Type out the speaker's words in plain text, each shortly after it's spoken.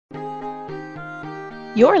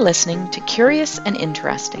You're listening to Curious and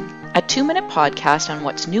Interesting, a 2-minute podcast on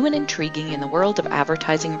what's new and intriguing in the world of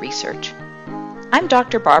advertising research. I'm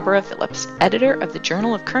Dr. Barbara Phillips, editor of the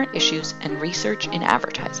Journal of Current Issues and Research in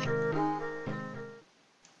Advertising.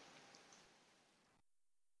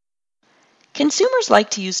 Consumers like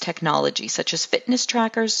to use technology such as fitness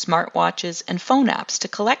trackers, smartwatches, and phone apps to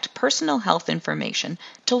collect personal health information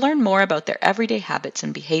to learn more about their everyday habits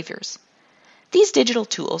and behaviors. These digital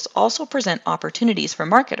tools also present opportunities for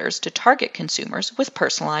marketers to target consumers with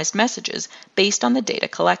personalized messages based on the data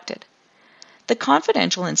collected. The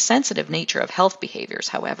confidential and sensitive nature of health behaviors,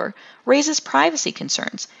 however, raises privacy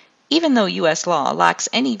concerns, even though U.S. law lacks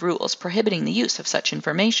any rules prohibiting the use of such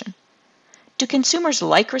information. Do consumers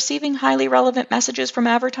like receiving highly relevant messages from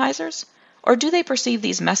advertisers, or do they perceive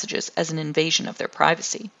these messages as an invasion of their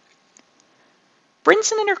privacy?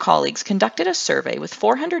 Brinson and her colleagues conducted a survey with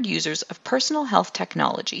 400 users of personal health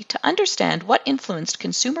technology to understand what influenced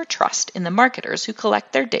consumer trust in the marketers who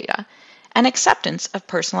collect their data and acceptance of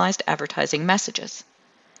personalized advertising messages.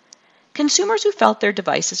 Consumers who felt their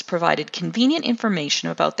devices provided convenient information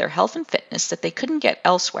about their health and fitness that they couldn't get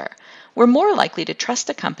elsewhere were more likely to trust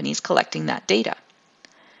the companies collecting that data.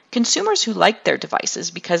 Consumers who liked their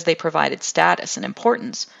devices because they provided status and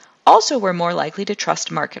importance also were more likely to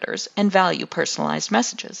trust marketers and value personalized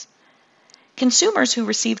messages. Consumers who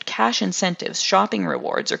received cash incentives, shopping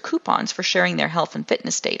rewards, or coupons for sharing their health and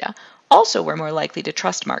fitness data also were more likely to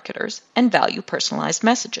trust marketers and value personalized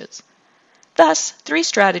messages. Thus, 3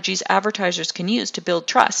 strategies advertisers can use to build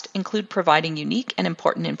trust include providing unique and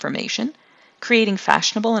important information, creating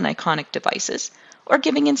fashionable and iconic devices, or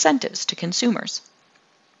giving incentives to consumers.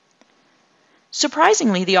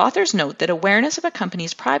 Surprisingly, the authors note that awareness of a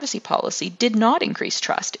company's privacy policy did not increase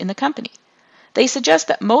trust in the company. They suggest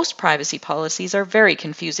that most privacy policies are very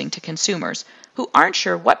confusing to consumers who aren't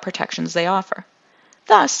sure what protections they offer.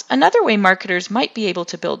 Thus, another way marketers might be able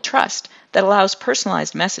to build trust that allows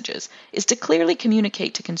personalized messages is to clearly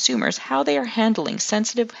communicate to consumers how they are handling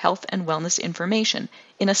sensitive health and wellness information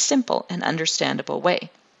in a simple and understandable way.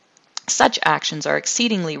 Such actions are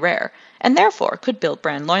exceedingly rare and therefore could build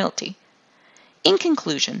brand loyalty. In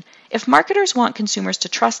conclusion, if marketers want consumers to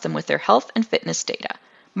trust them with their health and fitness data,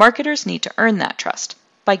 marketers need to earn that trust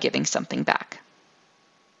by giving something back.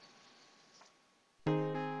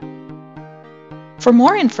 For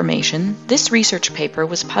more information, this research paper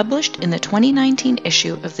was published in the 2019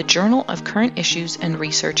 issue of the Journal of Current Issues and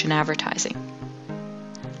Research in Advertising.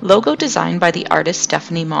 Logo design by the artist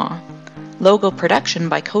Stephanie Ma. Logo production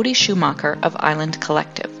by Cody Schumacher of Island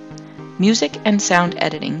Collective. Music and sound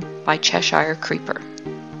editing by JCIRA Creeper.